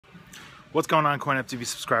What's going on, CoinOpTV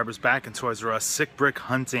subscribers? Back in Toys R Us sick brick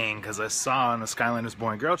hunting because I saw on the Skylanders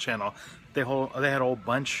Boy and Girl channel they had a whole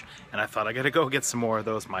bunch, and I thought I gotta go get some more of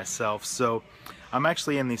those myself. So I'm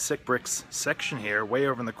actually in the sick bricks section here, way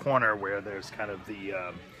over in the corner where there's kind of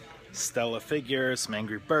the Stella figures, some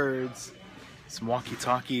Angry Birds, some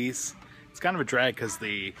walkie-talkies. It's kind of a drag because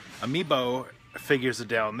the Amiibo figures are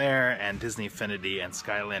down there, and Disney Infinity and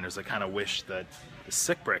Skylanders. I kind of wish that the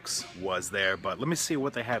sick bricks was there, but let me see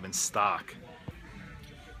what they have in stock.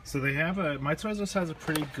 So they have my Toys R Us has a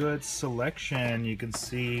pretty good selection. You can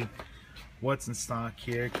see what's in stock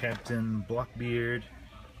here: Captain Blockbeard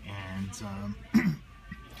and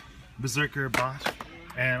Berserker Bot,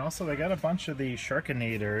 and also they got a bunch of the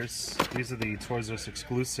Sharkinators. These are the Toys R Us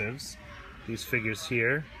exclusives, these figures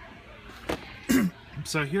here.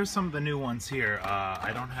 So here's some of the new ones here.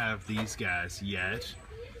 I don't have these guys yet.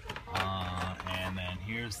 And then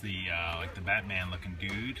here's the like the Batman looking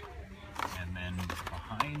dude, and then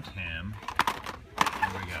behind him, here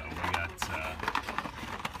we go. We got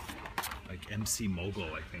like MC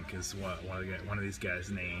Mogul, I think is what one of these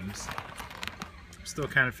guys' names. I'm still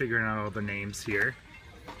kind of figuring out all the names here.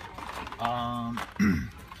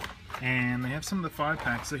 And they have some of the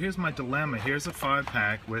 5-packs. So here's my dilemma. Here's a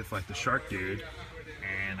 5-pack with like the shark dude,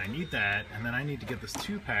 and I need that, and then I need to get this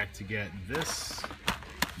 2-pack to get this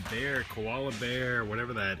bear, koala bear,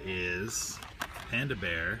 whatever that is, panda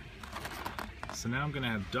bear. So now I'm gonna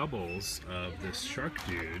have doubles of this shark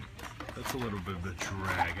dude. That's a little bit of a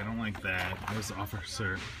drag. I don't like that. There's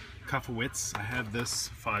Officer Kafowitz. I have this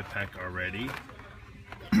 5-pack already.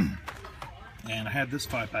 And I had this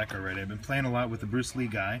 5-pack already. I've been playing a lot with the Bruce Lee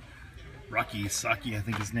guy. Rocky Saki, I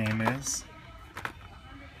think his name is.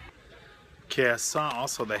 Okay, I saw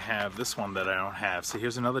also they have this one that I don't have. So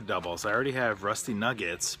here's another doubles. I already have Rusty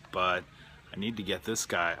Nuggets, but I need to get this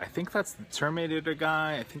guy. I think that's the Terminator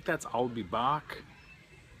guy. I think that's Albie Bach.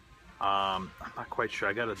 I'm not quite sure.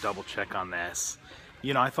 I gotta double check on this.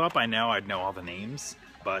 You know, I thought by now I'd know all the names.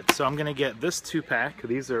 But so I'm gonna get this 2-pack.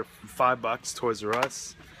 These are $5 Toys R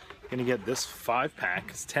Us. I'm gonna get this 5-pack.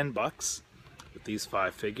 It's $10 with these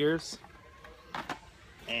 5 figures.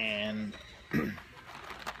 And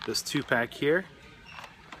this 2-pack here.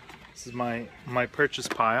 This is my purchase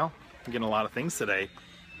pile. I'm getting a lot of things today.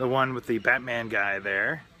 The one with the Batman guy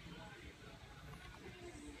there.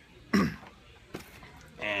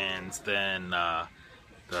 And then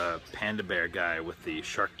the Panda Bear guy with the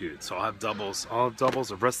Shark Dude. So I'll have doubles. I'll have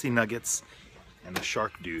doubles of Rusty Nuggets and the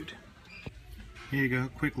Shark Dude. Here you go.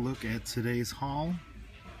 Quick look at today's haul.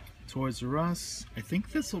 Toys R Us. I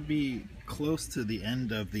think this will be close to the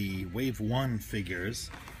end of the Wave 1 figures.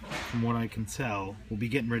 From what I can tell, we'll be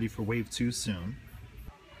getting ready for Wave 2 soon.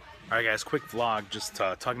 Alright guys, quick vlog just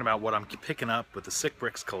talking about what I'm picking up with the Sick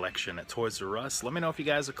Bricks collection at Toys R Us. Let me know if you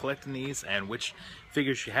guys are collecting these and which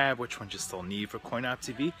figures you have, which ones you still need for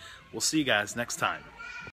CoinOpTV. We'll see you guys next time.